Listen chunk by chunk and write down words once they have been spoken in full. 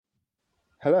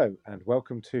Hello and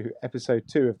welcome to episode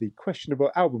 2 of the Questionable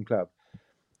Album Club.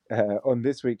 On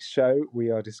this week's show,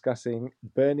 we are discussing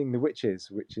Burning the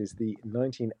Witches, which is the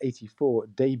 1984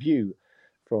 debut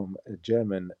from a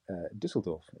German,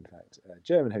 Düsseldorf, in fact,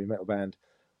 German heavy metal band,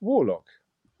 Warlock.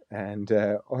 And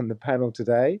on the panel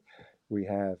today, we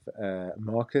have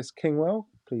Marcus Kingwell.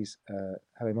 Please,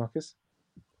 hello, Marcus.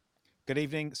 Good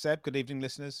evening, Seb. Good evening,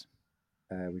 listeners.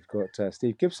 We've got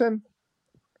Steve Gibson.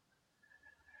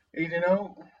 Evening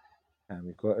all. And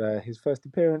we've got his first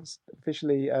appearance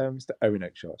officially, Mr. Owen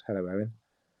Oakshott. Hello, Owen.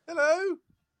 Hello.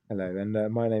 Hello,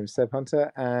 and my name is Seb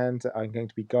Hunter, and I'm going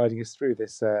to be guiding us through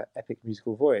this epic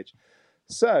musical voyage.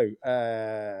 So,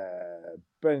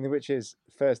 Burning the Witches'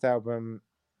 first album,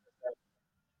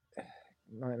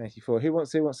 1984. Who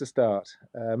wants to start?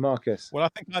 Marcus. Well, I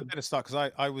think I'd better start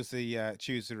because I was the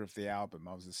chooser of the album.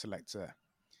 I was the selector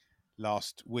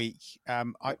last week.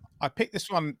 I picked this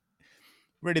one.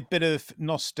 Really a bit of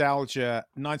nostalgia.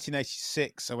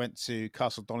 1986, I went to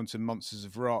Castle Donington Monsters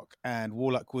of Rock, and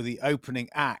Warlock were the opening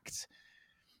act.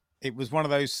 It was one of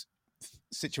those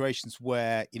situations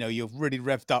where, you know, you're really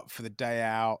revved up for the day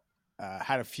out,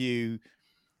 had a few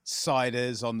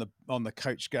ciders on the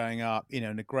coach going up, you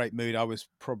know, in a great mood. I was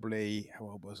probably, how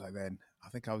old was I then? I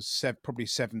think I was probably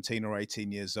 17 or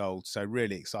 18 years old, so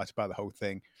really excited about the whole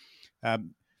thing.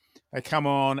 They come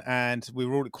on, and we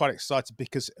were all quite excited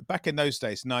because back in those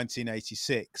days,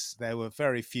 1986, there were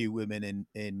very few women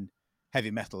in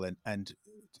heavy metal, and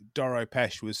Doro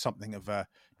Pesch was something of a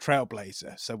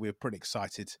trailblazer. So we were pretty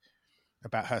excited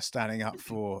about her standing up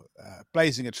for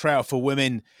blazing a trail for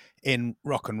women in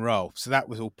rock and roll. So that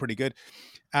was all pretty good.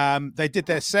 They did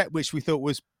their set, which we thought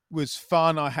was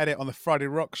fun. I had it on the Friday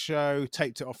Rock show,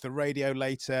 taped it off the radio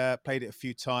later, played it a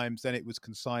few times. Then it was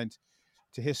consigned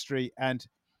to history, and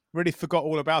really forgot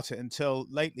all about it until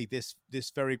lately. This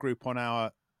very group on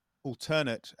our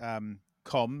alternate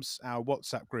comms, our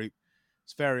WhatsApp group,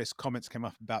 various comments came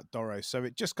up about Doro. So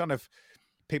it just kind of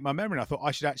piqued my memory. And I thought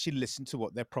I should actually listen to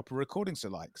what their proper recordings are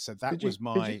like. So that was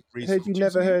my reason. Had you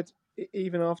never heard,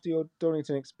 even after your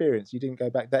Donington experience, you didn't go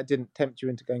back? That didn't tempt you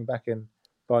into going back and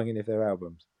buying any of their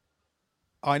albums?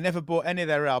 I never bought any of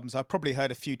their albums. I probably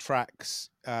heard a few tracks,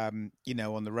 you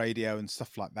know, on the radio and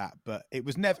stuff like that. But it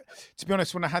was never, to be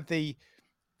honest, when I had the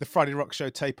Friday Rock show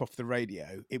tape off the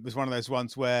radio, it was one of those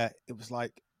ones where it was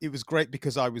like, it was great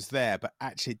because I was there, but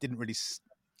actually it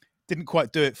didn't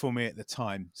quite do it for me at the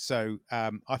time. So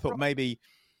I thought maybe,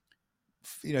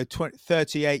 you know,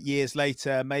 38 years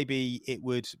later, maybe I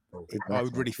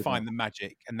would really find the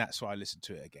magic, and that's why I listened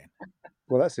to it again.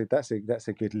 Well, that's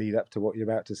a good lead up to what you're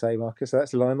about to say, Marcus. So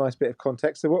that's a nice bit of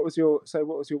context. So what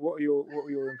were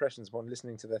your impressions upon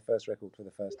listening to their first record for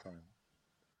the first time?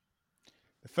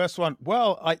 The first one,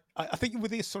 well, I think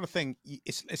with this sort of thing,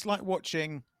 it's like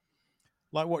watching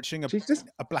a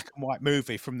black and white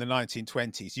movie from the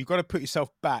 1920s. You've got to put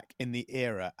yourself back in the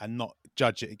era and not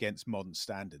judge it against modern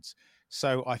standards.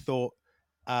 So I thought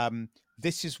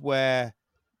this is where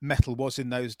metal was in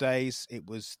those days. It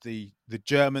was the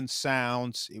German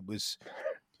sounds. It was,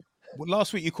 well,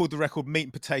 last week you called the record Meat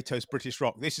and Potatoes British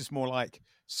rock. This is more like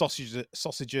sausage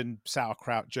and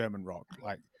sauerkraut German rock,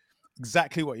 like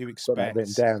exactly what you expect.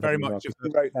 Written down, very much.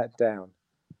 You wrote that down.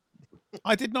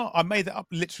 I did not. I made that up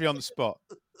literally on the spot.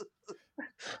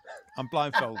 I'm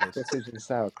blindfolded. Sausage and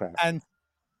sauerkraut. And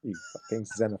you fucking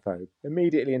xenophobe.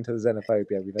 Immediately into the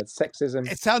xenophobia. We've had sexism.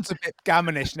 It sounds a bit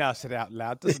gammonish now said out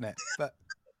loud, doesn't it? But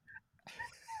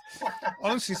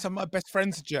honestly, some of my best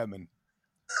friends are German.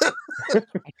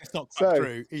 It's not quite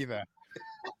true either.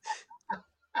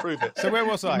 Prove it. So where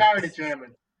was I? Married a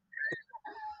German.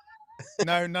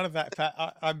 No, none of that.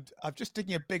 I'm just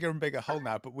digging a bigger and bigger hole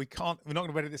now, but we're not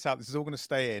going to edit this out. This is all going to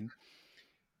stay in.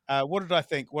 What did I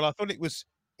think? Well, I thought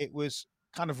it was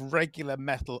kind of regular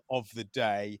metal of the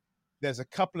day. There's a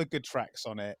couple of good tracks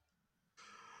on it.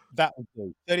 That will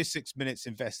do. 36 minutes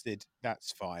invested.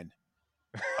 That's fine.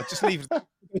 I'll just leave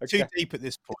it too deep at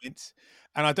this point.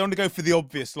 And I don't want to go for the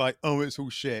obvious, like, oh, it's all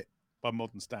shit by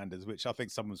modern standards, which I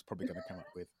think someone's probably going to come up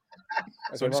with.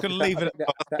 So I'm just going to leave it.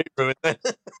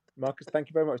 Marcus, thank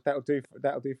you very much. That'll do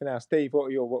for now. Steve, what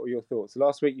were your thoughts?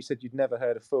 Last week you said you'd never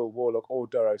heard a full Warlock or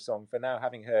Doro song. For now,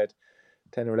 having heard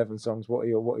 10 or 11 songs, what are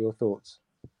your thoughts?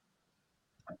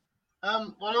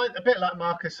 Well, a bit like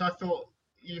Marcus, I thought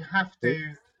you have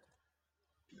to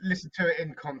listen to it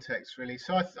in context, really.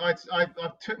 So I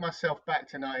took myself back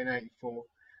to 1984,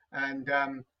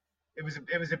 and it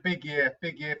was a big year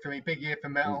for me, big year for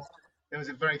metal. There was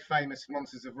a very famous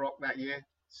Monsters of Rock that year,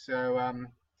 so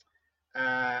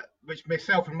which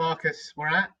myself and Marcus were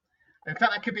at. In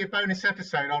fact, that could be a bonus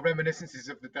episode, our reminiscences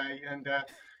of the day, and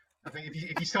I think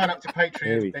if you sign up to Here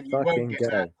Patreon, we then you won't fucking get go.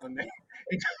 that on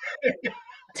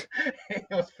in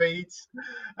your feeds.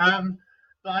 But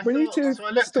I Will you thought, two so I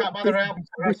looked stop up other albums.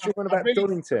 whittering on about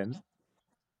Donington?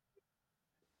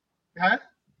 Huh?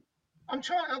 I'm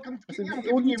trying. I'm All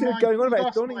giving you you two are my. going on You've about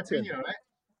asked my Donington. opinion on it.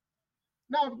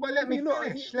 No, well, let me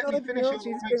finish. Let me Neither finish. It of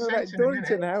you will is make going on about sense in a minute.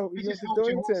 Donington. How You you went just to hold your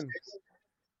Donington? horses.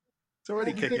 It's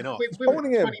already kicking off. We were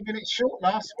Morningham. 20 minutes short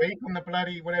last week on the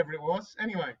bloody whatever it was.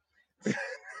 Anyway, so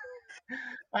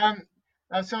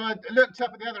I looked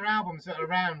up at the other albums that are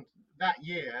around that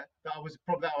year that I was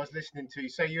listening to.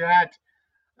 So you had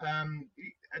a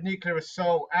Nuclear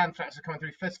Assault, Anthrax are coming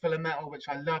through, Fistful of Metal, which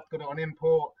I loved, got it on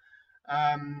import.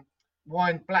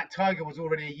 Black Tiger was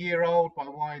already a year old by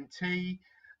Y&T,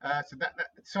 so that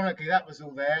sonically that was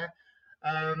all there.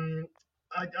 I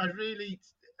really,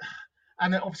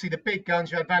 and then obviously the big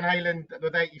guns. You had Van Halen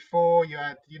with '84. You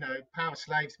had Power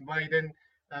Slaves, Maiden,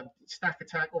 Stack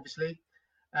Attack, obviously,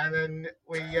 and then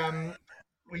we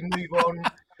move on.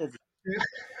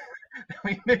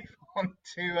 We move on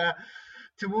to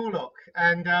Warlock,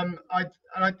 and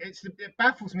it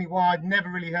baffles me why I'd never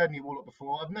really heard any Warlock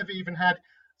before. I've never even had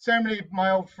so many of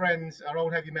my old friends are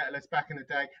old heavy metalists back in the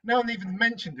day. No one even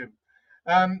mentioned him,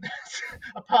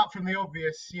 apart from the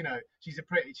obvious. She's a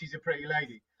pretty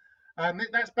lady.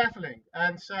 That's baffling,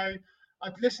 and so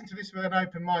I've listened to this with an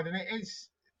open mind, and it is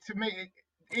to me,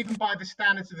 even by the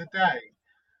standards of the day,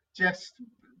 just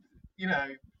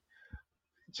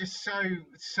just so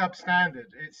substandard.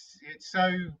 It's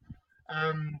so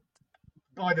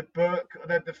by the book.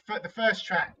 The first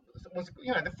track was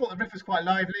the riff was quite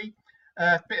lively,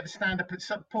 bit of a stand up,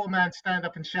 poor man stand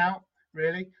up and shout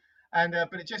really, and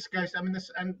but it just goes. I mean,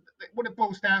 what it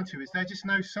boils down to is there are just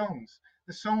no songs.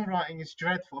 The songwriting is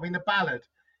dreadful. I mean, the ballad,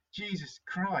 Jesus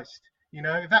Christ,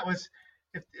 if that was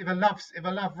if a love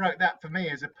wrote that for me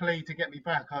as a plea to get me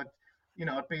back, I'd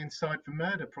be inside for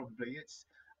murder probably. It's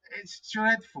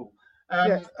dreadful.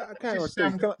 Can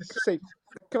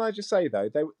I just say though,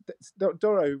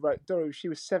 Doro. She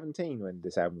was 17 when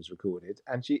this album was recorded,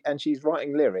 and she's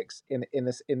writing lyrics in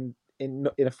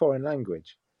a foreign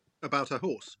language about her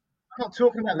horse. I'm not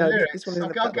talking about the lyrics.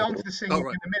 I'll get onto the singing in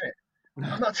a minute.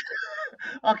 I'm not.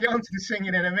 I'll get onto the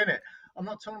singing in a minute. I'm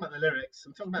not talking about the lyrics.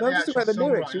 I'm talking about the actual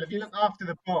songwriting. If you look after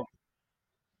the bomb.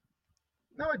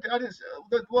 No, I didn't.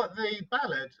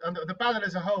 The ballad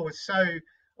as a whole was so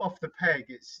off the peg.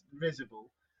 It's risible.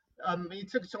 You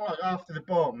took a song like After the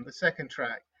Bomb, the second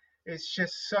track. It's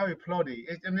just so ploddy,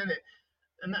 and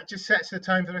that just sets the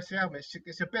tone for the rest of the album.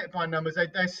 It's a bit by numbers.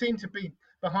 They seem to be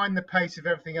behind the pace of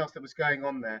everything else that was going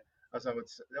on there, as I would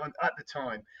say, at the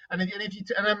time.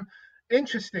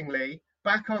 Interestingly,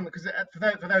 back on, because for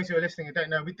those who are listening and don't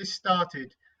know, this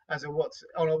started as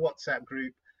on a WhatsApp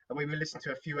group, and we would listen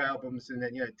to a few albums and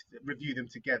then review them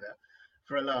together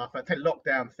for a laugh. I take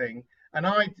lockdown thing. And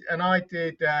I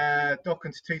did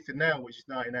Docken's Tooth and Nail, which is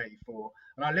 1984,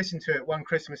 and I listened to it one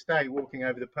Christmas day walking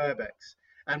over the Purbex,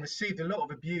 and received a lot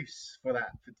of abuse for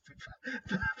that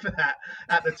for that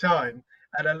at the time.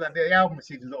 And the album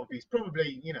received a lot of abuse,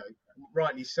 probably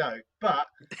rightly so. But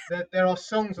there are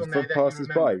songs on there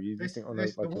that you remember.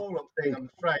 The Warlock thing, I'm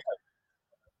afraid.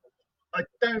 I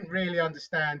don't really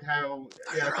understand how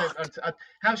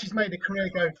how she's made a career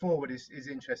going forward is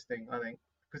interesting, I think,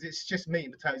 because it's just meat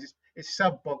and potatoes. It's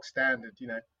sub box standard,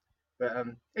 but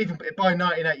even by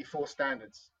 1984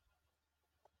 standards.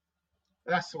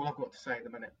 That's all I've got to say at the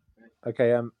minute.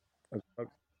 Okay.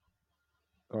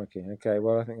 Okay.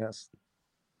 Well, I think that's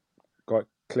quite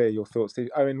clear. Your thoughts, Steve.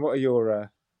 Owen, what are your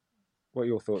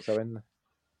thoughts, Owen?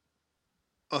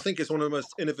 I think it's one of the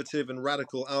most innovative and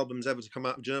radical albums ever to come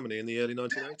out of Germany in the early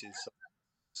 1980s.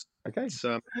 Okay. It's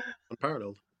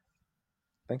unparalleled.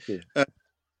 Thank you.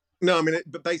 No, I mean,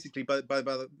 but basically, by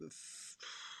the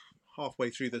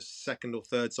halfway through the second or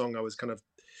third song, I was kind of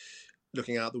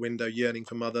looking out the window, yearning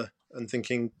for Mother, and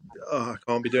thinking, "Oh, I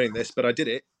can't be doing this," but I did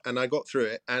it, and I got through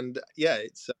it, and yeah,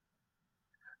 it's a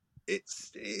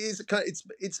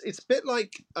bit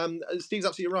like Steve's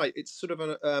absolutely right. It's sort of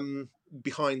a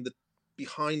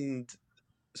behind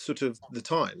sort of the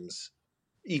times,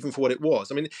 even for what it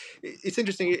was. I mean, it's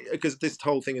interesting because this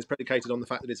whole thing is predicated on the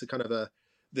fact that it's a kind of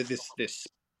this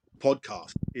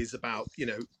podcast is about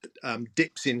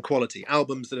dips in quality,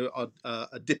 albums that are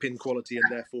a dip in quality and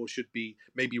therefore should be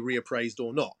maybe reappraised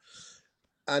or not.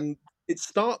 And it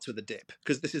starts with a dip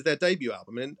because this is their debut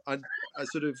album, and I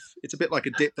sort of, it's a bit like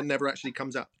a dip that never actually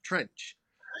comes out the trench.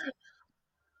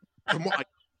 From what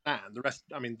I understand, the rest,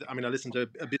 I mean, I listened to a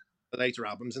bit of the later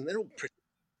albums, and they're all pretty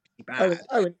bad.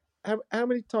 Owen, how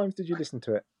many times did you listen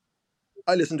to it?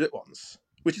 I listened to it once,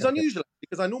 which is unusual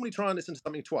because I normally try and listen to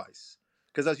something twice.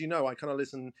 because as you know, I kind of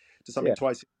listen to something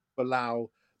twice to allow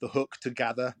the hook to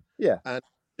gather. Yeah, and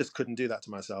just couldn't do that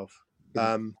to myself.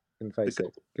 Couldn't face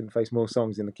because- it. Couldn't face more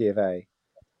songs in the key of A.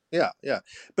 Yeah,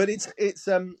 but it's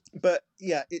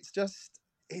just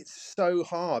it's so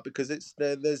hard because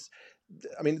there's,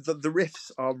 I mean, the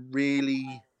riffs are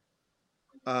really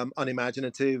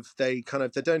unimaginative. They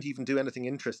don't even do anything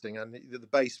interesting, and the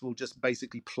bass will just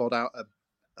basically plod out a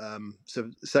so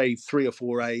say 3 or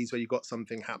 4 A's where you've got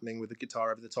something happening with the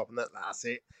guitar over the top, and that's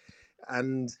it.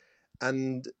 And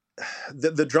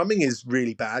the drumming is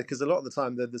really bad because a lot of the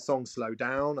time the songs slow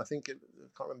down. I can't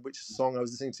remember which song I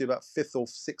was listening to, about 5th or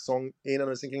 6th song in, and I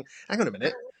was thinking, hang on a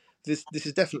minute, this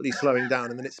is definitely slowing down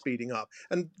and then it's speeding up.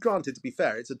 And granted, to be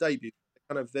fair, it's a debut.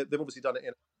 They've obviously done it in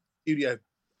a studio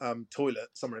toilet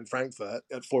somewhere in Frankfurt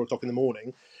at 4 o'clock in the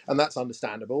morning, and that's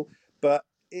understandable. But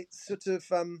it's sort of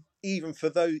even for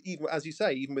those, even as you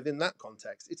say, even within that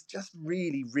context, it's just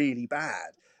really, really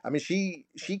bad. I mean, she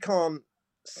can't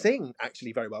sing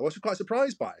actually very well. I was quite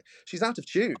surprised by it. She's out of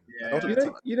tune a lot of the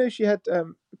time. You know, she had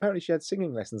apparently she had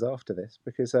singing lessons after this,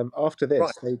 because after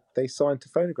this they signed to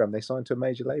Phonogram. They signed to a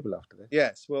major label after this.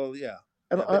 Yes, well, yeah.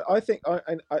 And I think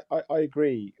I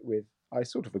agree with. I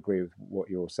sort of agree with what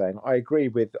you're saying. I agree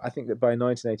with. I think that by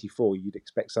 1984 you'd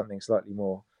expect something slightly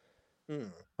more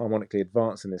harmonically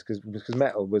advanced in this, because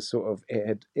metal was sort of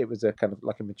it was a kind of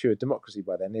like a mature democracy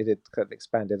by then. It had kind of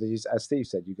expanded, as Steve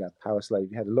said. You had Power Slave.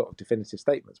 You had a lot of definitive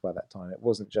statements by that time. It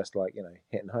wasn't just like, you know,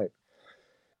 hit and hope.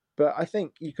 But I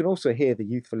think you can also hear the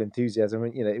youthful enthusiasm.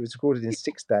 You know, it was recorded in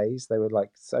 6 days. They were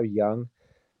like so young.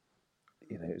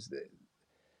 You know,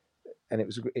 it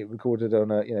was recorded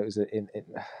on a, you know, it was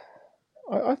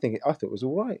I thought it was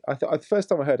all right. I thought the first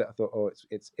time I heard it, I thought, oh,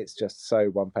 it's just so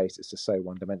one pace. It's just so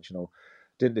one dimensional.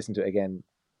 Didn't listen to it again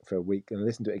for a week, and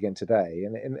listened to it again today,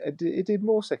 and it did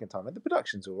more second time. And the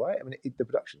production's all right. I mean, the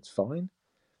production's fine.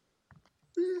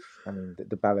 I mean,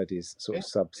 the ballad is sort of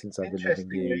sub Since I've Been Loving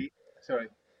You. Sorry.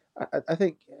 I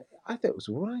thought it was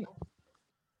all right.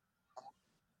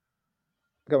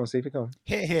 Go on, Steve. Go on.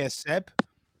 Here, Seb.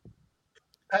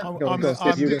 Go on,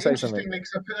 Steve, you were going to say something.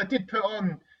 I did put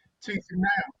on Tooth and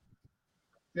Nail.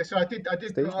 Yeah, so I did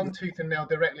Steve? put on Tooth and Nail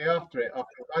directly after it.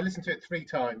 I listened to it 3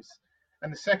 times,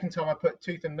 and the second time I put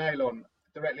Tooth and Nail on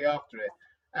directly after it,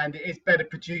 and it is better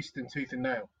produced than Tooth and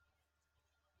Nail.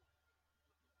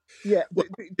 Yeah,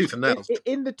 Tooth and Nail.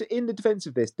 In the defense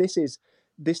of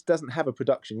this doesn't have a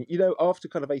production. You know, after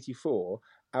kind of 84,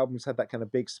 albums had that kind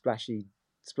of big splashy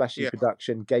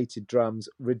production, gated drums,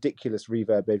 ridiculous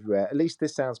reverb everywhere. At least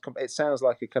this sounds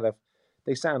like a kind of,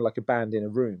 they sound like a band in a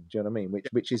room. Do you know what I mean?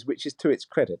 Which is to its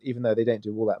credit, even though they don't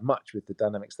do all that much with the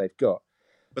dynamics they've got.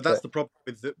 But that's the problem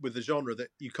with the genre, that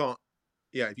you can't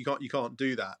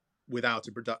do that without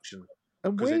a production.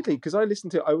 And weirdly, because I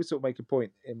always sort of make a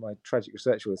point in my tragic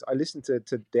research was, I listened to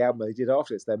the album they did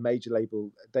after it's their major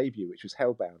label debut, which was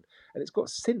Hellbound, and it's got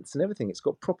synths and everything. It's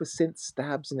got proper synth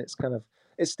stabs, and it's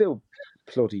still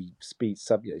ploddy speed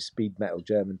metal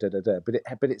German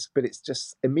but it's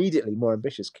just immediately more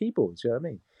ambitious keyboards. You know what I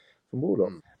mean? From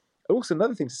Warlock. Also,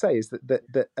 another thing to say is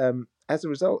that as a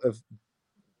result of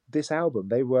this album,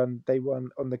 they won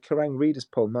on the Kerrang Readers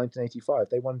Poll 1985.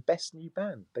 They won Best New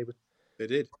Band. They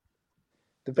did.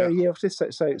 The very year after this,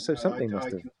 so something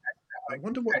must have. I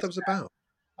wonder what that was about.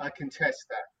 I can test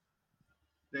that.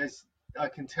 There's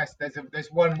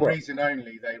one reason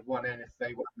only they won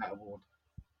that award.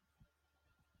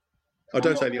 Oh,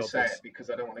 don't say the obvious.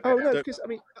 Because I don't want to. Oh no, because I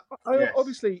mean,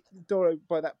 obviously Doro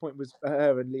by that point was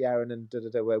her and Lee Aaron and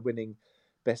were winning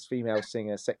Best Female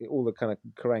Singer, all the kind of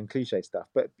Kerrang cliche stuff.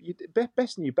 But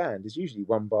Best New Band is usually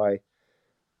won by,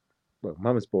 well,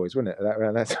 Mama's Boys, wasn't it?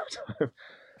 Around that time.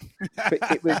 But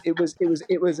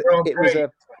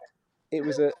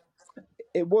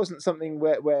it wasn't something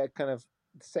where kind of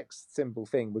sex symbol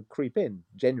thing would creep in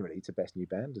generally to Best New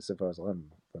Band, as far as I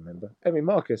remember. I mean,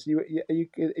 Marcus, are you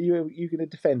going to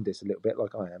defend this a little bit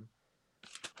like I am?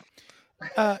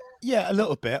 Yeah, a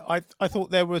little bit. I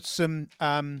thought there was some.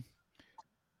 I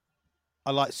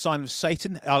like Sign of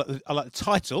Satan. I like the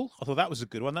title. I thought that was a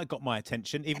good one. That got my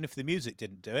attention, even if the music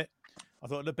didn't do it. I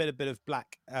thought a bit of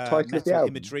black metal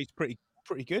imagery is pretty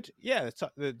good. Yeah,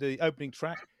 the opening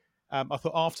track. I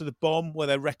thought After the Bomb, where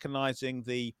they're recognising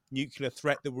the nuclear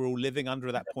threat that we're all living under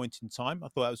at that point in time. I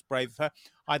thought that was brave of her.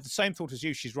 I had the same thought as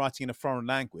you. She's writing in a foreign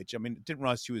language. I mean, I didn't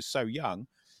realise she was so young,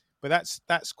 but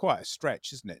that's quite a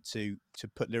stretch, isn't it, to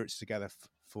put lyrics together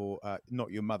for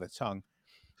Not Your Mother Tongue.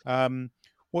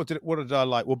 What did I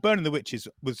like? Well, Burning the Witches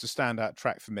was the standout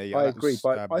track for me. I agree,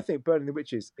 but I think Burning the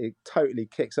Witches, it totally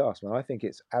kicks ass, man. I think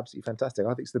it's absolutely fantastic. I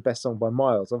think it's the best song by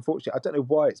miles. Unfortunately, I don't know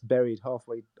why it's buried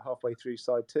halfway through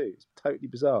side 2. It's totally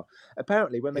bizarre.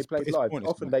 Apparently, when they played live,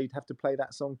 often they'd have to play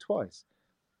that song twice.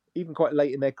 Even quite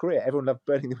late in their career, everyone loved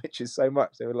Burning the Witches so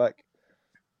much. They were like,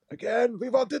 again, we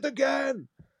want it again.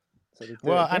 So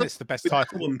and it's the best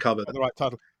album cover. The right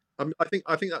title. I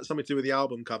think that's something to do with the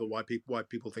album cover. Why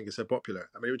people think it's so popular.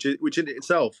 I mean, which in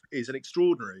itself is an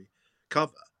extraordinary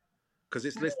cover, because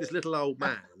it's this little old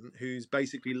man who's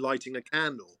basically lighting a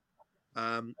candle,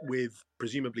 with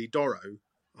presumably Doro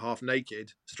half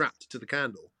naked strapped to the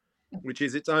candle, which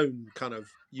is its own kind of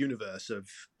universe of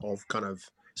kind of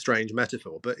strange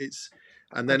metaphor. But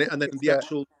and then the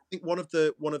actual. I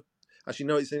think actually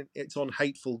no, it's on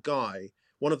Hateful Guy.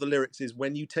 One of the lyrics is,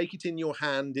 "When you take it in your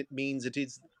hand, it means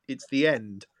it's the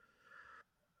end,"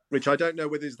 which I don't know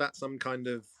whether is that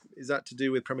to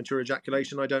do with premature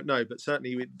ejaculation. I don't know, but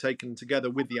certainly taken together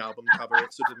with the album cover,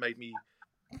 it sort of made me,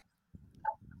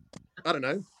 I don't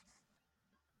know,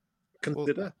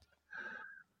 consider.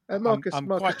 Marcus, I'm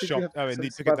Marcus, quite did shocked. you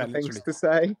have some other things to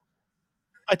say?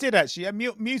 I did actually.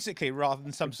 Musically, rather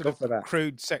than some sort of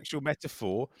crude sexual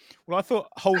metaphor. Well, I thought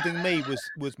 "Holding Me"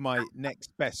 was my next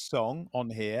best song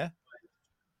on here.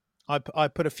 I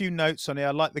put a few notes on here.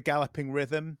 I like the galloping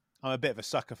rhythm. I'm a bit of a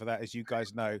sucker for that, as you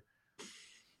guys know.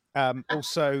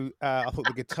 Also, I thought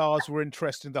the guitars were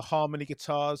interesting, the harmony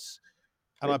guitars.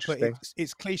 And I put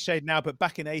it's cliched now, but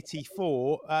back in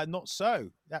 '84, not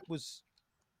so. That was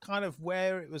kind of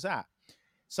where it was at.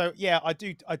 So yeah, I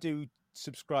do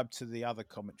subscribe to the other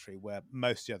commentary where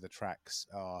most of the other tracks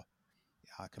are.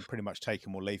 I can pretty much take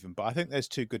them or leave them, but I think there's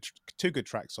two good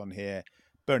tracks on here.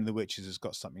 Burning the Witches has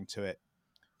got something to it.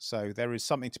 So there is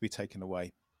something to be taken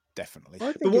away, definitely.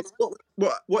 But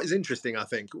what is interesting, I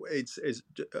think, is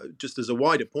just as a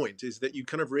wider point, is that you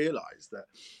kind of realise that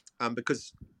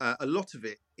because a lot of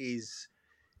it is,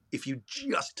 if you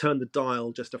just turn the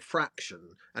dial just a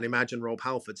fraction and imagine Rob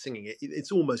Halford singing it,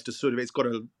 it's almost a sort of, it's got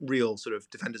a real sort of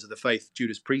Defenders of the Faith,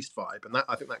 Judas Priest vibe, and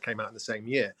I think that came out in the same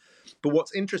year. But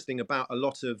what's interesting about a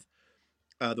lot of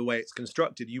the way it's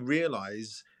constructed, you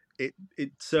realise it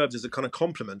serves as a kind of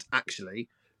complement, actually,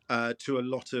 to a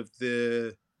lot of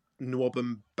the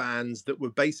Nwabum bands that were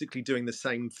basically doing the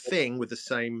same thing with the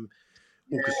same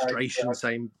orchestration,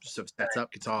 same sort of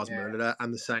setup, guitars,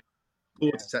 and the same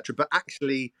chords, etc. But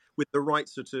actually, with the right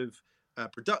sort of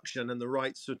production and the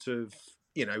right sort of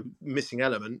missing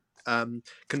element,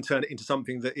 can turn it into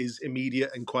something that is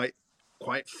immediate and quite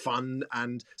fun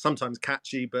and sometimes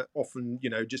catchy, but often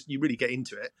just you really get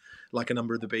into it, like A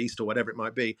Number of the Beast or whatever it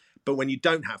might be. But when you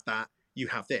don't have that, you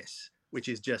have this, which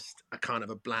is just a kind of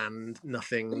a bland,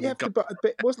 nothing.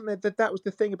 But wasn't there that was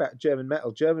the thing about German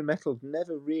metal? German metal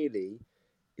never really,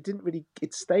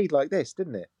 it stayed like this,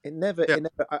 didn't it? It never.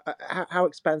 How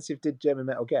expansive did German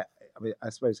metal get? I mean, I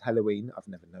suppose Halloween. I've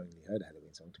never knowingly heard a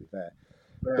Halloween song, to be fair,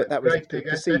 but that was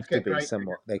perceived to be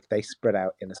somewhat. They spread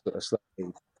out in a sort of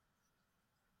slightly.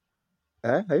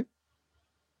 Who?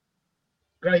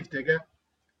 Gravedigger.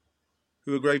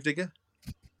 Who a Gravedigger?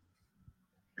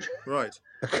 Right.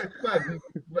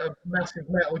 A massive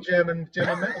German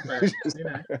metal band,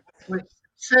 which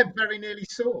Seb very nearly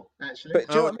saw, actually. But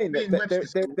do you know what I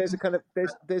mean? There's a kind of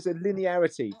there's a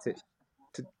linearity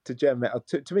to German metal.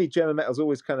 To me, German metal's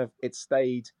always kind of, it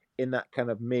stayed in that kind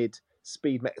of mid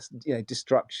speed metal,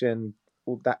 Destruction,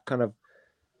 all that kind of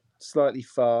slightly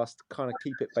fast, kind of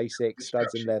keep it basic,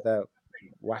 studs and leather,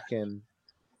 whacking.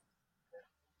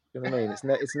 You know what I mean?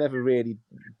 It's never really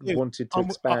wanted to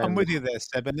expand. I'm with you there,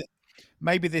 Seb. And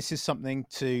maybe this is something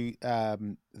to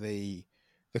the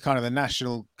kind of the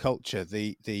national culture,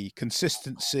 the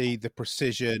consistency, the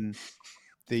precision,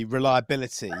 the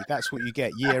reliability. That's what you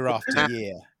get year after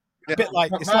year. A bit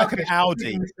like it's like an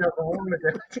Audi.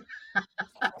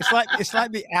 It's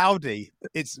like the Audi.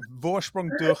 It's Vorsprung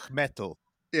durch Metal.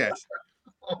 Yes.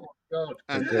 Oh God.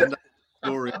 And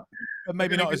glory. But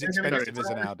maybe not as expensive as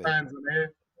an Audi.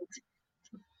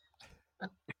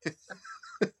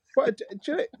 But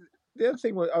the other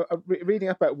thing was, reading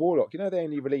up about Warlock, they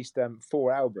only released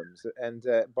 4 albums, and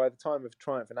by the time of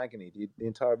Triumph and Agony, the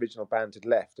entire original band had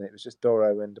left, and it was just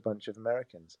Doro and a bunch of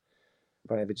Americans.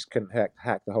 But they just couldn't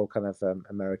hack the whole kind of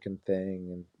American thing,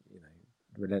 and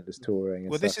relentless touring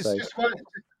and stuff. This is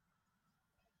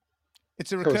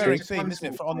it's a recurring theme,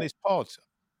 isn't it, on this pod?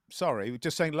 Sorry,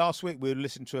 just saying. Last week we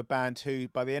listened to a band who,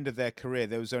 by the end of their career,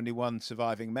 there was only one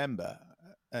surviving member.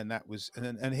 And that was,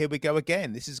 and here we go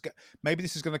again. Maybe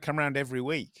this is going to come around every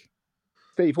week.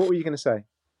 Steve, what were you going to say?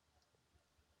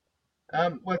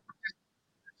 Well,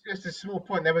 just a small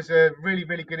point. There was a really,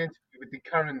 really good interview with the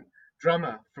current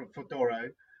drummer for Doro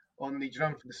on the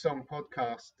Drum for the Song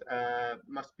podcast.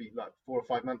 Must be like 4 or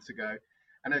 5 months ago.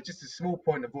 And just a small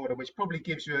point of order, which probably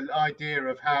gives you an idea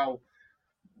of how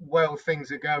well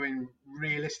things are going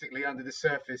realistically under the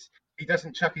surface. He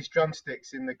doesn't chuck his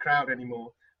drumsticks in the crowd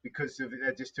anymore because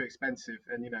they're just too expensive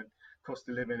and, cost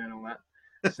of living and all that.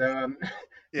 So,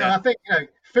 no, I think,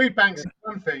 food banks is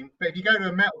one thing, but if you go to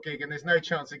a metal gig and there's no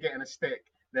chance of getting a stick,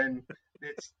 then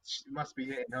it must be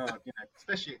hitting hard,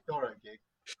 especially at Doro gig.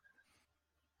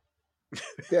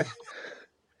 Yeah.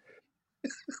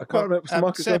 I can't remember. So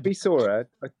Marcus, Seb, we saw her.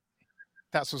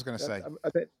 That's what I was going to say.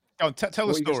 Go on, tell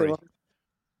the story.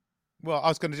 Well, I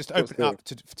was going to just open it up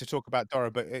to talk about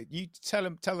Doro, but you tell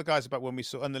the guys about when we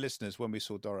saw, and the listeners, when we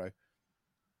saw Doro.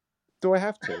 Do I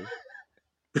have to?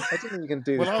 I don't think you can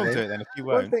do this. Well, I'll do it then if you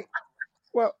won't.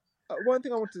 One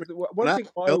thing I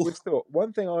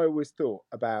always thought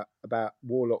about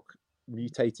Warlock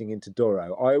mutating into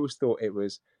Doro. I always thought it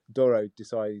was Doro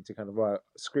deciding to kind of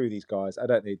screw these guys. I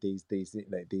don't need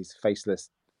these faceless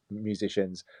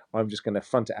musicians. I'm just going to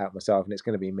front it out myself, and it's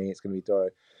going to be me. It's going to be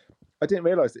Doro. I didn't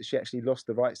realise that she actually lost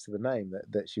the rights to the name.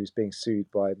 That she was being sued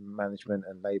by management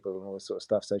and label and all this sort of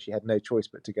stuff. So she had no choice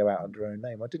but to go out under her own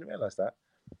name. I didn't realise that.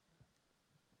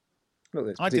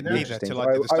 I didn't either till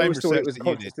I did the I same always thought it research was a that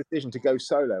you conscious did. decision to go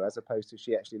solo, as opposed to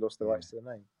she actually lost the rights to the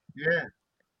name.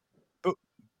 Yeah.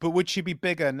 But would she be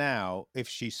bigger now if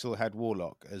she still had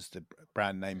Warlock as the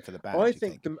brand name for the band? I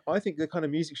think the kind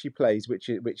of music she plays, which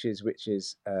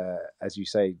is as you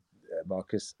say,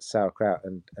 Marcus, sauerkraut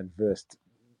and versed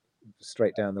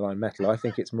straight down the line metal. I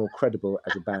think it's more credible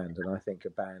as a band, and I think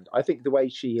the way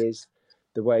she is,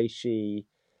 the way she.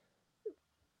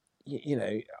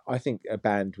 I think a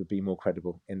band would be more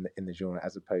credible in the genre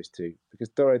as opposed to, because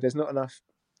Doro, there's not enough,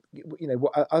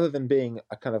 other than being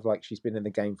a kind of like, she's been in the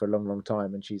game for a long, long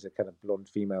time and she's a kind of blonde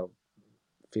female,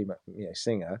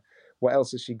 singer. What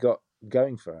else has she got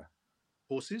going for her?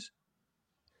 Horses.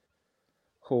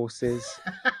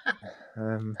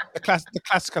 The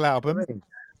classical album.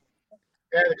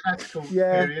 Yeah, the classical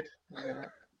period. Yeah.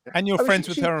 And you're friends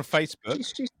with her on Facebook.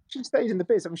 She stays in the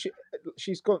biz. I mean,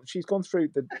 she's gone through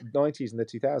the 90s and the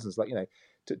 2000s. Like,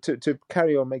 to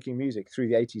carry on making music through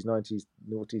the 80s, 90s,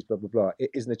 noughties, blah blah blah.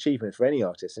 It is an achievement for any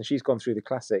artist. And she's gone through the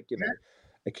classic,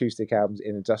 acoustic albums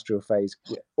in industrial phase,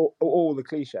 all the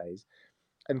cliches,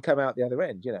 and come out the other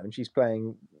end. And she's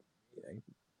playing,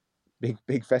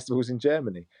 big festivals in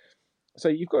Germany. So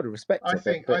you've got to respect her,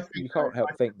 but you can't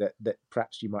help think that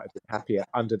perhaps she might have been happier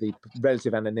under the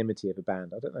relative anonymity of a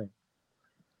band. I don't know.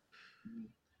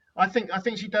 I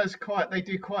think she does they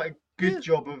do quite a good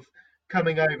job of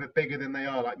coming over bigger than they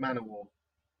are, like Manowar,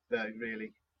 though,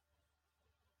 really.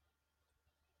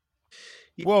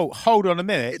 Whoa, hold on a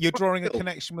minute. You're drawing a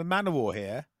connection with Manowar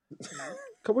here.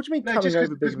 What do you mean coming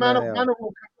over bigger than they are?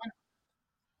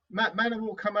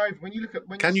 Manowar come over. When you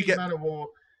see Manowar,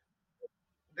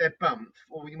 their bump,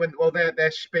 or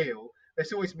their spiel,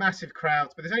 there's always massive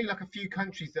crowds, but there's only like a few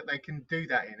countries that they can do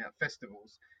that in at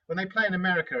festivals. When they play in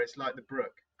America, it's like the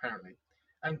Brook, apparently.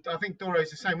 And I think Doro's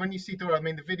the same. When you see Doro, I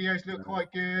mean, the videos look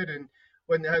quite good, and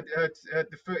when her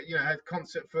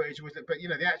concert footage was, but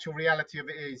the actual reality of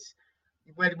it is,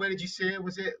 where did you see it?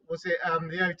 Was it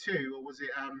the O2, or was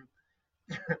it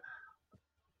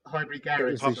Highbury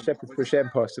Garage? It was the Shepherd's Bush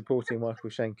Empire supporting Michael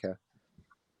Schenker.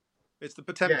 It's the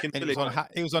Potemkin. Yeah.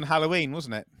 It was on Halloween,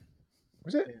 wasn't it?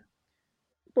 Was it? Yeah.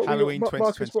 Halloween 2021.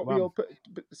 Marcus, what were your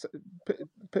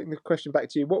putting the question back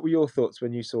to you? What were your thoughts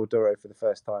when you saw Doro for the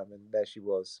first time and there she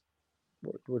was?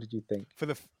 What did you think? For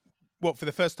the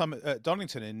first time at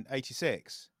Donington in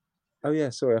 '86? Oh yeah,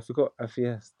 sorry, I forgot.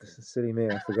 Yes, this is silly me.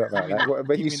 I forgot about that.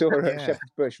 When you saw her at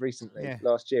Shepherd's Bush recently,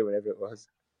 last year, whatever it was.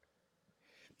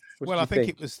 Well, I think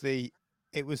it was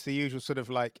the usual sort of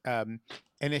like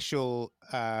initial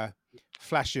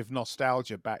flash of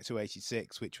nostalgia back to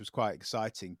 '86, which was quite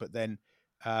exciting. But then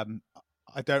I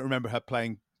don't remember her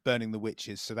playing Burning the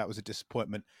Witches, so that was a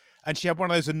disappointment. And she had one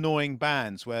of those annoying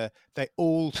bands where they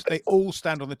all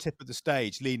stand on the tip of the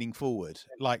stage leaning forward,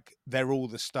 like they're all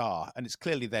the star, and it's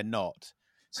clearly they're not.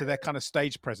 So their kind of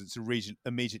stage presence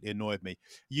immediately annoyed me.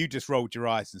 You just rolled your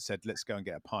eyes and said, "Let's go and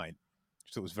get a pint."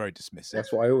 So it was very dismissive.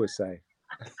 That's what I always say.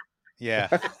 Yeah.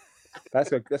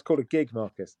 That's called a gig,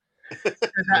 Marcus.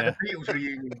 The Beatles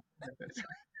reunion.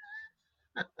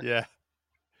 Yeah.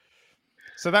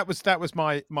 So that was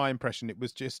my impression. It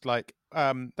was just like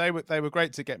they were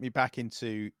great to get me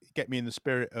in the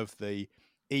spirit of the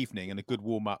evening and a good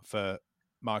warm up for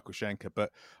Michael Schenker,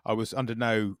 but I was under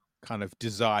no kind of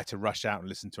desire to rush out and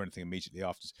listen to anything immediately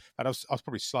after. And I was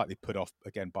probably slightly put off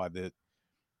again by the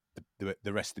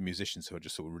the rest of the musicians who are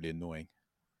just sort of really annoying.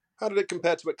 How did it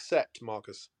compare to Accept,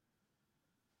 Marcus?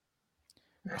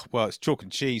 Well, it's chalk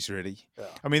and cheese, really. Yeah.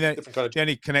 I mean, Different kind of... the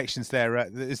only connections there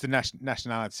is the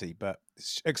nationality, but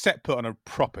Accept put on a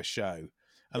proper show,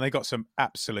 and they got some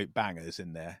absolute bangers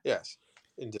in there. Yes,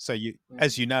 indeed. So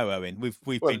as you know, Owen, we've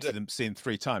Well, been to them, seen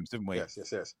 3 times, haven't we?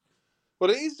 Yes.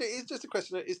 Well, it is just a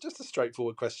question. It's just a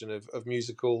straightforward question of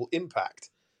musical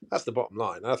impact. That's the bottom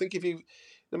line. And I think if you,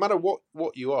 no matter what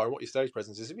you are and what your stage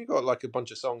presence is, if you've got like a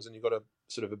bunch of songs and you've got a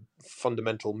sort of a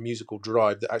fundamental musical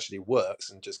drive that actually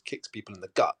works and just kicks people in the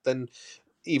gut, then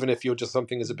even if you're just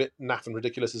something as a bit naff and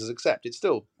ridiculous as Accept, it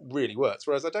still really works.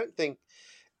 Whereas I don't think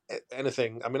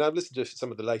anything. I mean, I've listened to some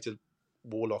of the later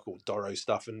Warlock or Doro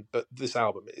stuff, but this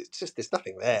album, it's just there's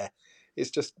nothing there.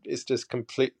 It's just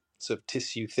complete sort of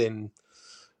tissue thin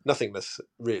nothingness,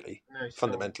 really,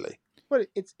 fundamentally. Well,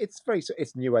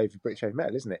 it's new wave of British heavy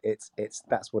metal, isn't it? It's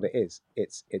that's what it is.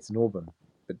 It's Northern,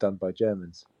 but done by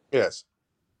Germans. Yes.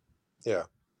 Yeah.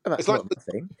 And that's not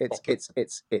nothing.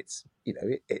 It's you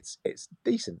know it's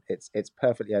decent. It's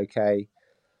perfectly okay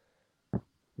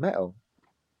metal,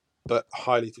 but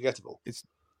highly forgettable.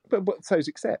 But so's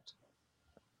Accept.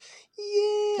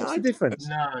 Yeah, what's the difference?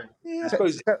 No. Yeah, I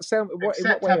suppose. In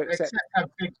what way Accept have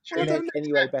big tunes.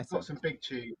 any way better? Got some big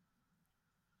tunes.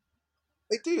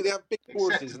 They do. They have big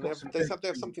choruses, and they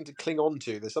have something to cling on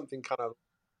to. There's something kind of.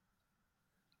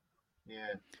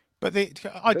 Yeah. But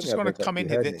I just want to come in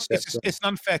here. It's an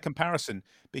unfair comparison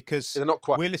because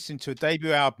we're listening to a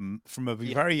debut album from a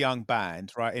very young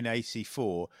band, right, in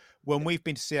 '84. When we've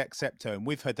been to see Accepto and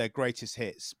we've heard their greatest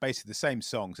hits, basically the same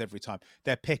songs every time,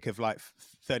 their pick of like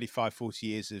 35, 40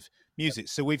 years of music.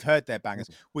 So we've heard their bangers.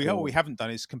 All we haven't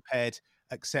done is compared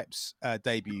Accept's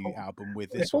debut album with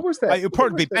this one. It would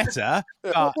probably be better.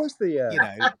 What was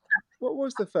what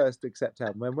was the first Accept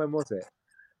album? When was it?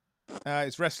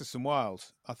 It's Restless and Wild.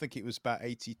 I think it was about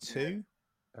 82.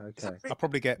 Okay. I'll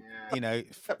probably get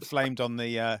flamed on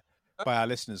the by our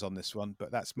listeners on this one,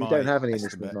 but that's my. You don't have any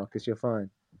estimate. listeners, Marcus. You're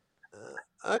fine.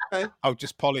 Okay. Oh,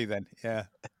 just Polly then. Yeah.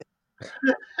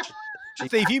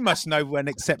 Steve, you must know when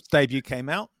Accept's debut came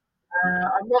out.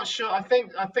 I'm not sure. I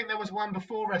think there was one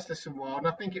before Restless and Wild, and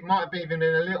I think it might have even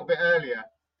been a little bit earlier.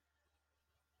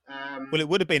 Well, it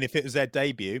would have been if it was their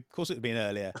debut. Of course, it would have been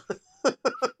earlier.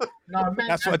 No,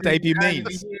 that's what a debut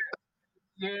means. The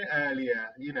year earlier,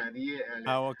 the year earlier.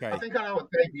 Oh, okay. I think I know what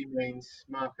debut means,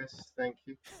 Marcus. Thank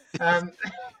you. I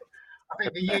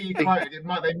think the year you quoted, they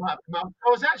might have come up. I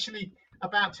was actually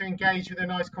about to engage with a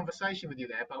nice conversation with you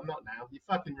there, but I'm not now. You're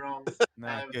fucking wrong.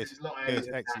 No, good.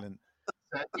 Excellent.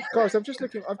 So, guys, I'm just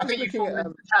looking. I think you fall into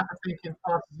the trap of thinking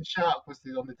Fast as a Shark was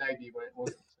on the debut when it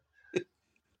wasn't.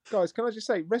 Guys, can I just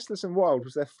say, Restless and Wild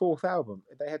was their 4th album.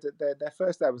 They had their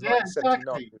first album was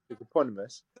 1979, which was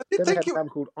eponymous. Then they had an album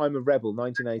called I'm a Rebel,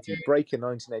 1980, Breaker,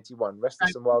 1981,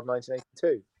 Restless and Wild,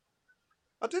 1982.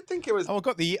 I did think it was. Oh, I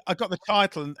got the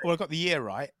title, or I got the year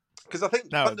right. Because I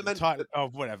think fundamentally,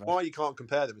 whatever. Why you can't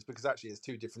compare them is because actually it's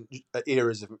 2 different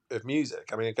eras of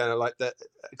music. I mean, again, like that,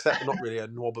 except they're not really a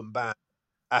Northern band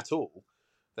at all.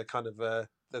 They're kind of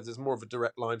there's more of a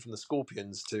direct line from the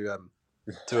Scorpions to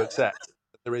Accept.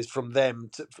 There is from them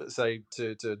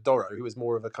to Doro, who is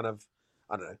more of a kind of,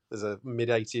 I don't know, there's a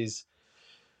mid-80s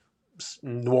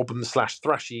Northern /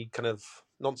 thrashy kind of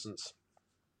nonsense.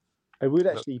 I would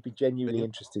actually be genuinely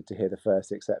interested to hear the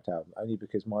first Accept album, only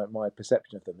because my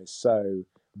perception of them is so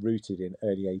rooted in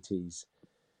early 80s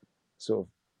sort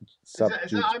of subdued.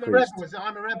 Is that I'm a Rebel? Is that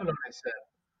I'm a Rebel on it, sir?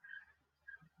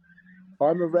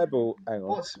 I'm a Rebel. Hang on.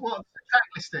 What's the track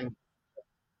listing?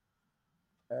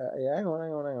 Hang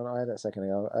on. I had that second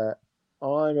ago.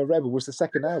 I'm a Rebel was the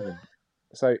second album.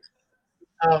 So.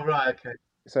 Oh right, okay.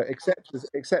 So Accept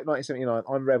 1979.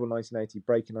 I'm a Rebel 1980.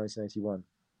 Breaker 1981.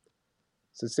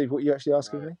 So Steve, what are you actually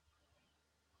asking me?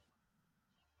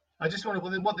 I just wondered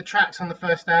what the tracks on the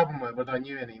first album were. Whether I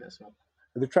knew any. That's all.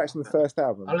 The tracks on the first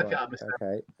album. I'll look it up.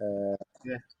 Okay.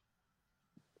 Yeah.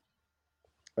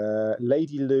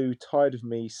 Lady Lou, Tired of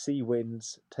Me, Sea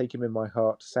Winds, Take Him in My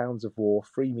Heart, Sounds of War,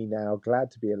 Free Me Now, Glad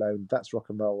to Be Alone, That's Rock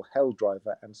and Roll, Hell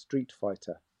Driver, and Street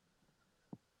Fighter.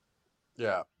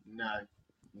 Yeah. No.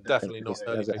 Definitely not.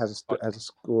 It has a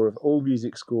score of all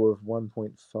music score of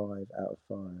 1.5 out of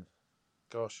 5.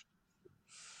 Gosh.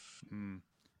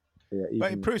 Yeah,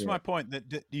 but it proves my point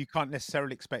that you can't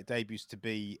necessarily expect debuts to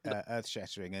be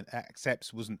earth-shattering, and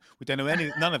Accept's wasn't. We don't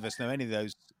know none of us know any of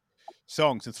those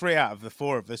songs, and 3 out of the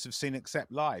 4 of us have seen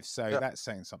Accept live, so that's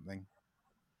saying something.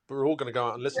 But we're all going to go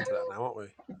out and listen to that now, aren't we?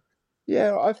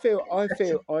 Yeah, I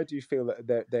do feel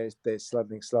that there's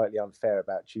something slightly unfair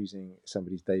about choosing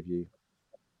somebody's debut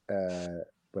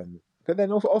when But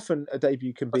then often a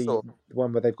debut can be thought- the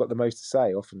one where they've got the most to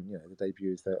say. Often, the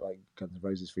debut is that, like Guns N'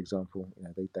 Roses, for example.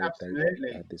 They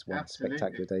Absolutely. had this one Absolutely.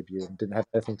 spectacular debut and didn't have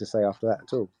anything to say after that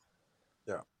at all.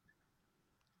 Yeah.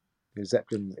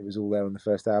 Zeppelin, it was all there on the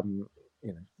first album.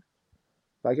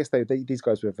 But I guess these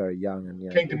guys were very young, and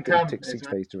Kingdom it Come took as 6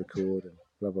 well. days to record, and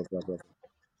blah blah blah blah.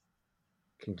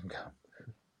 Kingdom Come.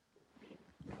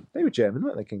 They were German,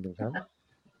 weren't they? Kingdom Come.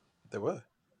 They were.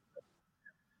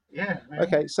 Yeah.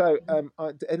 Okay, so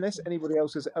unless anybody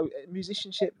else has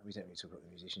musicianship, we don't need to talk about the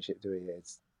musicianship, do we?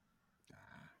 It's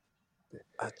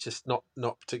Just not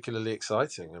particularly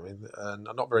exciting. I mean,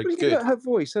 not very what do you think good. about her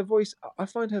voice? Her voice, I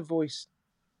find her voice.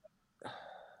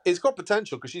 It's got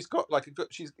potential because she's got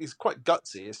she's quite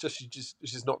gutsy. It's just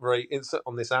she's not very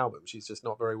on this album. She's just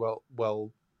not very well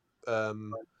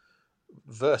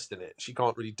versed in it. She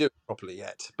can't really do it properly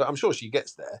yet, but I'm sure she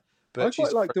gets there. But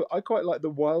I quite like the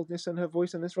wildness in her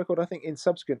voice on this record. I think in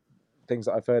subsequent things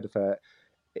that I've heard of her,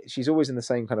 she's always in the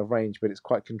same kind of range, but it's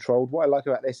quite controlled. What I like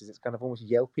about this is it's kind of almost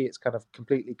yelpy. It's kind of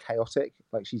completely chaotic.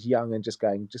 Like she's young and just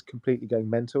completely going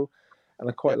mental, and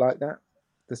I quite like that.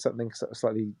 There's something sort of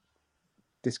slightly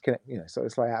disconnect, so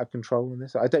it's like out of control in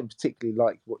this. I don't particularly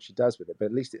like what she does with it, but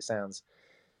at least it sounds,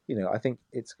 I think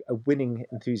it's a winning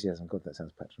enthusiasm. God, that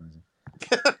sounds patronising.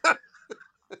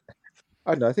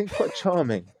 I don't know. I think it's quite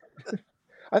charming.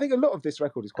 I think a lot of this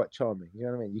record is quite charming. You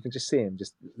know what I mean? You can just see him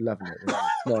just loving it,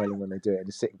 smiling when they do it, and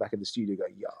just sitting back in the studio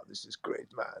going, "Yeah, this is great,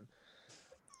 man."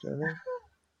 Do you know what I mean?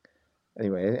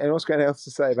 Anyway, anyone else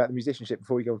to say about the musicianship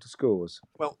before we go on to scores?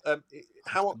 Well,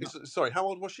 how old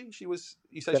was she? You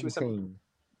said 17. she was 17.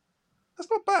 That's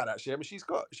not bad, actually. I mean,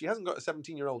 she hasn't got a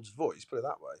 17-year-old's voice, put it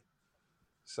that way.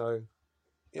 So,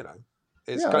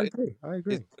 it's I agree.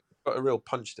 It's got a real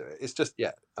punch to it. It's just,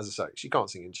 as I say, she can't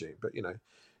sing in tune, but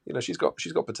she's got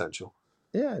potential.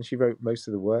 Yeah, and she wrote most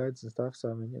of the words and stuff.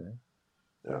 So I mean,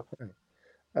 Yeah. Okay.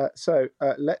 So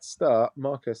let's start,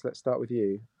 Marcus. Let's start with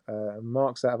you.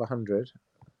 Marks out of 100.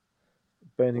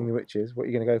 Burning the Witches. What are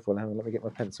you going to go for? Hang on, let me get my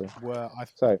pencil. Well,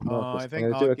 Marcus, I think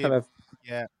I'm going to do a kind of.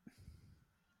 Yeah.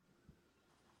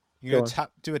 You're going to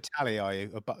do a tally, are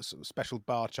you? A sort of special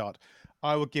bar chart.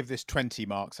 I will give this 20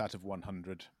 marks out of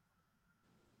 100.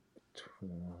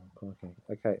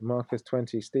 Okay, Marcus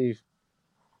 20. Steve.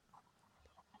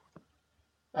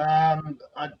 All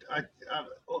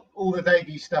the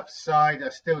debut stuff aside, I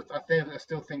still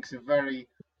think it's a very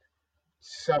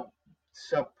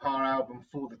subpar album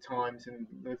for the times, and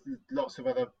there's lots of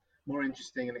other more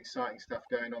interesting and exciting stuff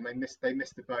going on. They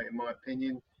missed the boat, in my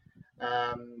opinion.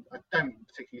 I don't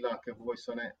particularly like her voice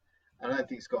on it. I don't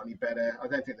think it's got any better. I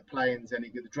don't think the playing's any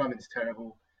good. The drumming's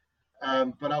terrible.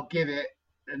 But I'll give it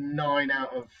a 9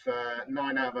 out of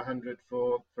 100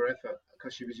 for effort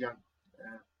because she was young.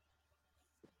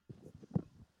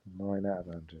 9 out of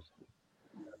 100.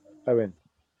 Owen.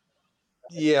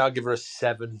 Yeah, I'll give her a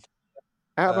 7.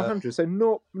 Out of 100, so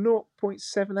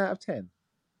 0.7 out of 10.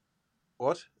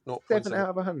 What? 7 out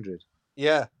of 100.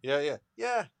 Yeah.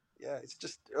 It's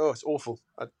just it's awful.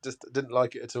 I just didn't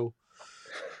like it at all.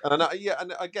 And I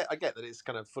get that it's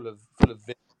kind of full of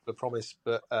promise,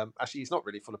 but actually, it's not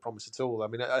really full of promise at all. I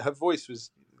mean, her voice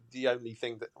was the only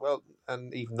thing that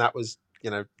and even that was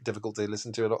difficult to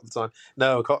listen to a lot of the time.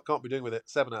 No, I can't be doing with it.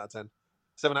 7 out of 10.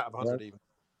 7 out of 100 even.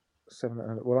 7 out of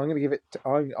 100. Well, I'm going to give it.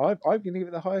 I'm going to give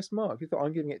it the highest mark.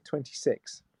 I'm giving it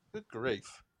 26. Good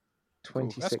grief!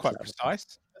 26. That's quite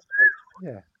precise.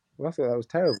 Yeah. Well, I thought that was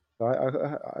terrible.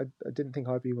 I didn't think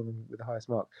I'd be one with the highest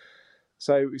mark.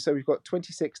 So we've got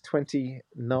 26,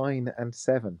 29, and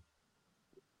 7.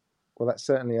 Well, that's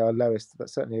certainly our lowest.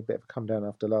 That's certainly a bit of a come down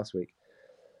after last week.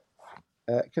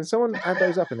 Can someone add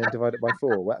those up and then divide it by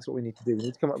 4? Well, that's what we need to do. We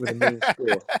need to come up with a mean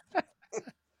score.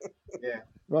 Yeah.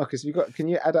 Marcus, can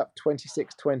you add up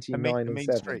 26, 29, and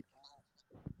 7? Streak.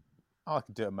 Oh, I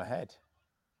can do it in my head.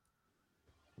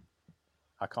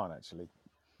 I can't actually.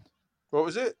 What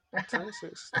was it?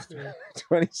 26,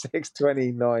 26,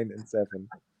 29, and 7.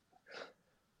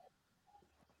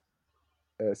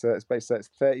 So that's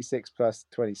 36 plus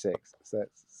 26. So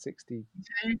that's 60.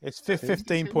 It's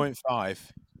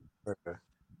 15.5. Okay.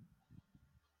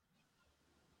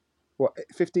 What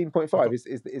 15.5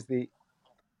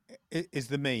 is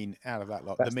the mean out of that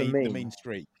lot. That's the mean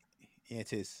streak. Yeah,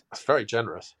 it is. That's very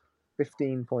generous.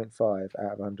 15.5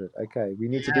 out of 100. Okay, we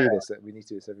need to do this. We need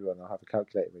to do this, everyone. I'll have a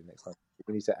calculator with next time.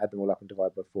 We need to add them all up and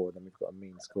divide by 4, and then we've got a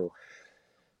mean score.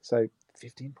 So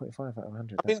 15.5 out of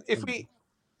 100. I mean,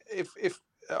 if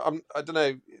I don't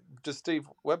know, does Steve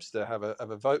Webster have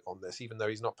a vote on this, even though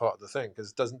he's not part of the thing?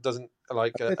 Because doesn't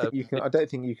like I don't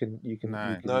think you can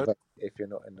No. vote if you're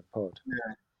not in the pod.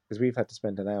 Yeah. Because we've had to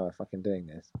spend an hour fucking doing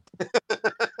this.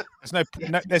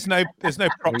 There's no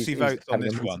proxy He's votes on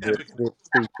having this a one. meeting with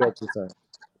Steve Jobs or something.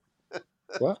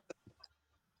 What?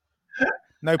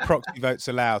 No proxy votes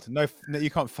allowed. No,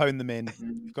 you can't phone them in.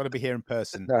 You've got to be here in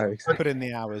person. No, exactly. Put in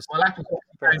the hours. Well, Apple's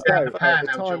going So down the pan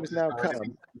the now. time Jobs has now started.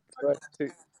 come for us to.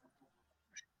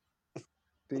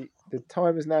 The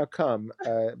time has now come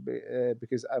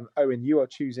because Owen, you are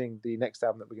choosing the next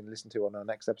album that we're going to listen to on our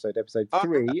next episode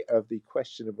 3 of the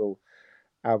Questionable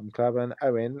Album Club. And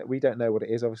Owen, we don't know what it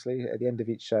is. Obviously, at the end of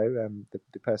each show,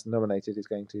 the person nominated is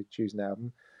going to choose an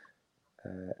album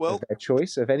of their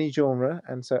choice of any genre.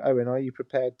 And so, Owen, are you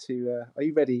prepared to? Are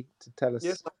you ready to tell us?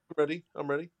 Yes, I'm ready. I'm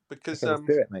ready because Okay, let's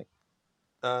do it, mate.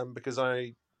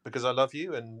 Because I love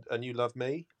you and you love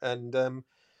me, and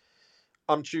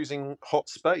I'm choosing "Hot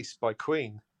Space" by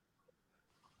Queen,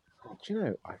 Do you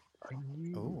know? I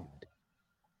knew. Ooh.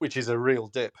 which is a real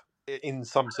dip in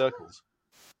some circles,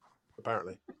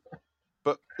 apparently.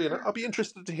 But I'll be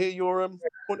interested to hear your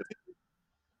point of view.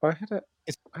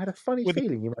 I had a funny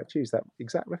feeling you might choose that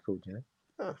exact record. You know,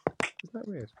 Oh. Isn't that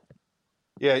weird?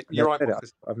 Yeah, you're right,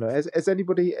 Marcus. I've no. Has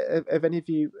anybody? Have any of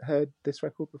you heard this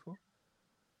record before?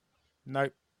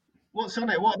 Nope. What's on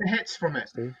it? What are the hits from it?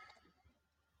 Steve?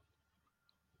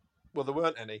 Well, there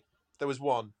weren't any. There was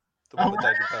one, the one with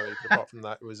David Bowie. But apart from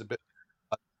that, it was a bit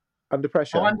Under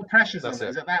Pressure. Oh, Under Pressure's on That's it. it.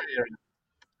 Is it that era?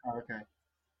 Oh, okay.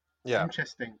 yeah.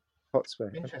 Interesting. Hot Space.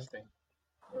 Okay. Interesting.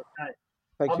 Okay.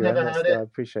 Thank I've you, never Anne. heard it. I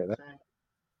appreciate that. So,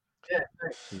 yeah.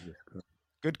 Thanks. Jesus Christ.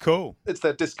 Good call. It's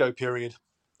their disco period.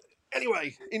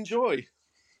 Anyway, enjoy.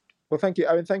 Well, thank you,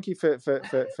 Owen. Thank you for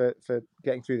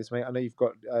getting through this, mate. I know you've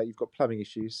got plumbing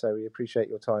issues, so we appreciate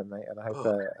your time, mate. And I hope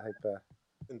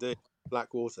Indeed,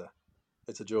 Blackwater.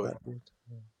 It's a joy.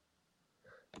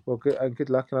 Well, good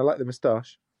luck, and I like the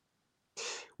moustache.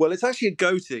 Well, it's actually a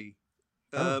goatee.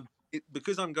 Oh.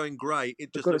 Because I'm going grey,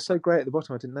 it just God, looks it's so great at the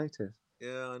bottom. I didn't notice.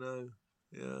 Yeah, I know.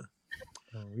 Yeah.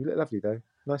 Oh, you look lovely, though.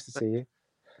 Nice to see you.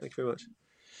 Thank you very much.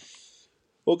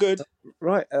 All good.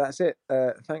 Right, that's it.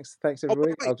 Thanks, everybody.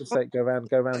 wait, I'll just say go around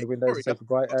the windows and say sorry.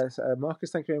 goodbye.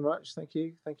 Marcus, thank you very much. Thank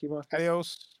you, Marcus.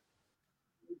 Adios.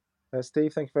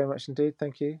 Steve, thank you very much indeed.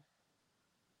 Thank you.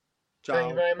 Ciao. Thank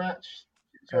you very much.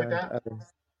 Enjoyed that.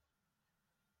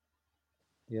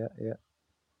 Yeah.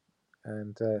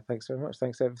 And thanks very much.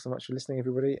 Thanks ever so much for listening,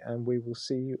 everybody. And we will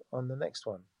see you on the next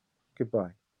one.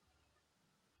 Goodbye.